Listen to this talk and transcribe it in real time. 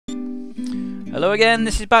Hello again,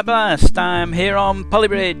 this is Backblast. I'm here on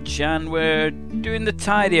Polybridge and we're doing the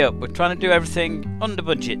tidy up. We're trying to do everything under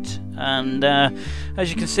budget, and as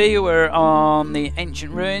you can see we're on the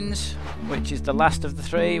ancient ruins, which is the last of the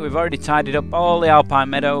three. We've already tidied up all the Alpine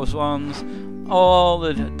Meadows ones, all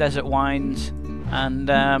the desert wines, and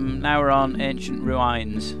now we're on ancient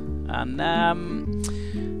ruins, and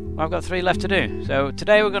I've got 3 left to do. So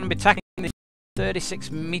today we're going to be tackling the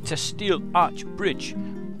 36-meter steel arch bridge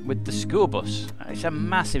with the school bus. It's a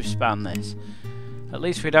massive span, this. At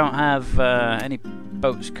least we don't have any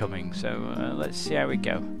boats coming, so let's see how we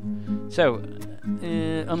go. So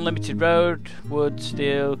unlimited road, wood,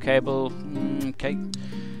 steel, cable. Okay,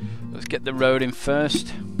 let's get the road in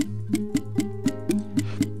first.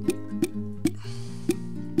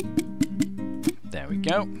 There we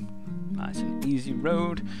go. Nice and easy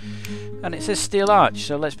road, and it says steel arch,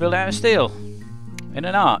 so let's build it out of steel in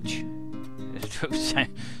an arch.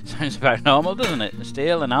 Sounds about normal, doesn't it? A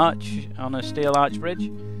steel, an arch on a steel arch bridge.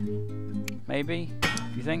 Maybe,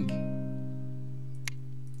 you think?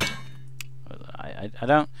 I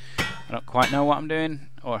don't quite know what I'm doing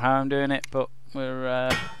or how I'm doing it, but we're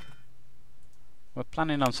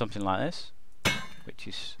planning on something like this, which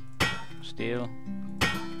is steel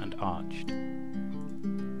and arched.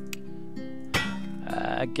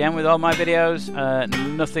 Again, with all my videos,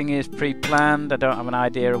 nothing is pre-planned. I don't have an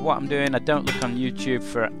idea of what I'm doing. I don't look on YouTube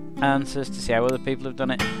for answers to see how other people have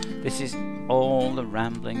done it. This is all the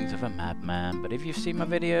ramblings of a madman. But if you've seen my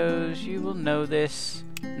videos, you will know this.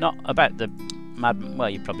 Not about the madman. Well,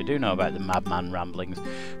 you probably do know about the madman ramblings,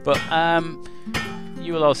 but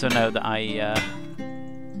you will also know that I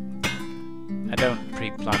don't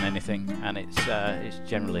pre-plan anything, and it's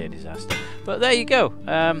generally a disaster. But there you go.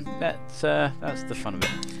 That's the fun of it,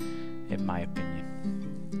 in my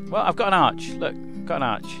opinion. Well, I've got an arch. Look, I've got an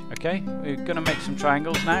arch. Okay, we're gonna make some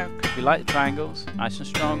triangles now because we like the triangles. Nice and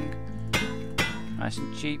strong, nice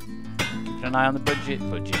and cheap. Keeping an eye on the budget.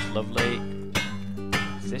 Budget's lovely.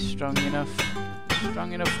 Is this strong enough?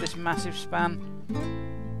 Strong enough for this massive span?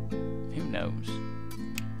 Who knows?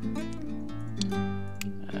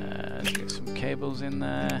 Let's get some cables in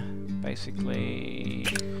there. Basically,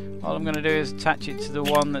 all I'm going to do is attach it to the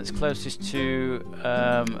one that's closest to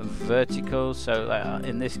vertical. So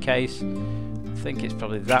in this case, I think it's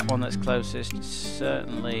probably that one that's closest.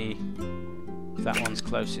 Certainly that one's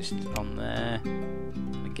closest on there.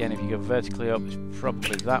 Again, if you go vertically up, it's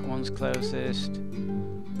probably that one's closest.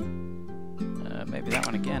 Maybe that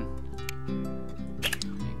one again.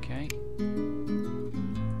 Okay.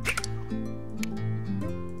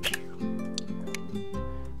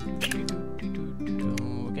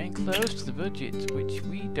 Close to the budget, which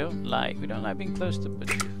we don't like. We don't like being close to the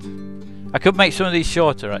budget. I could make some of these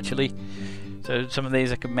shorter, actually. So some of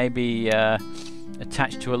these I could maybe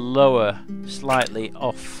attach to a lower, slightly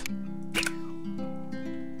off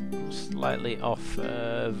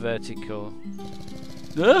vertical.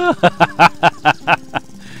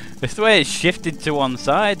 It's the way it shifted to one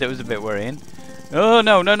side that was a bit worrying. Oh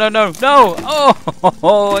no, no, no, no, no!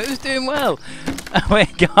 Oh, it was doing well. We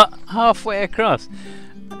got halfway across.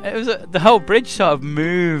 It was the whole bridge sort of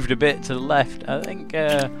moved a bit to the left. I think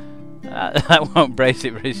that won't brace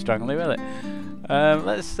it very strongly, will it?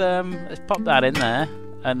 Let's pop that in there,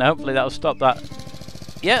 and hopefully that'll stop that.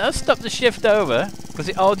 Yeah, let's stop the shift over, because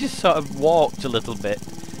it all just sort of warped a little bit.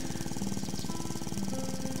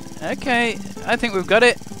 Okay, I think we've got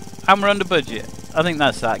it, and we're under budget. I think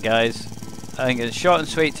that's that, guys. I think it's short and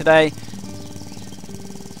sweet today.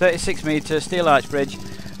 36 meter steel arch bridge.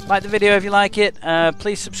 Like the video if you like it,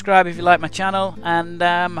 please subscribe if you like my channel, and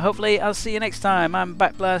hopefully I'll see you next time. I'm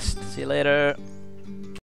Backblast, see you later.